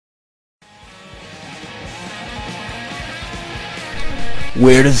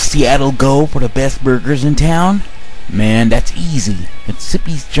Where does Seattle go for the best burgers in town? Man, that's easy. It's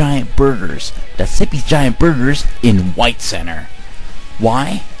Zippy's Giant Burgers. That's Zippy's Giant Burgers in White Center.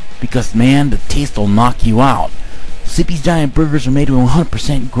 Why? Because, man, the taste will knock you out. Zippy's Giant Burgers are made with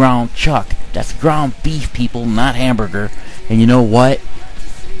 100% ground chuck. That's ground beef, people, not hamburger. And you know what?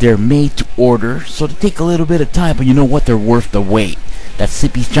 They're made to order, so they take a little bit of time, but you know what? They're worth the wait. That's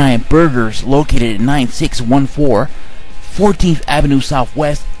Zippy's Giant Burgers, located at 9614 14th Avenue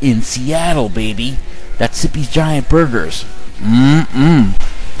Southwest in Seattle, baby. That's Zippy's Giant Burgers.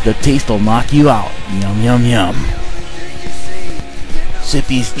 The taste will knock you out. Yum, yum, yum.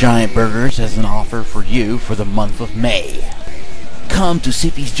 Zippy's Giant Burgers has an offer for you for the month of May. Come to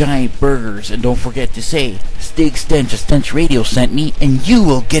Zippy's Giant Burgers and don't forget to say Stig Stench of Stench Radio sent me, and you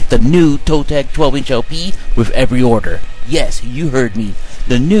will get the new Toe Tag 12-inch LP with every order. Yes, you heard me.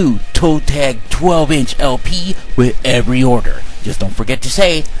 The new Toe Tag 12-inch LP with every order. Just don't forget to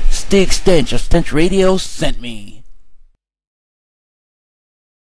say Stig Stench of Stench Radio sent me.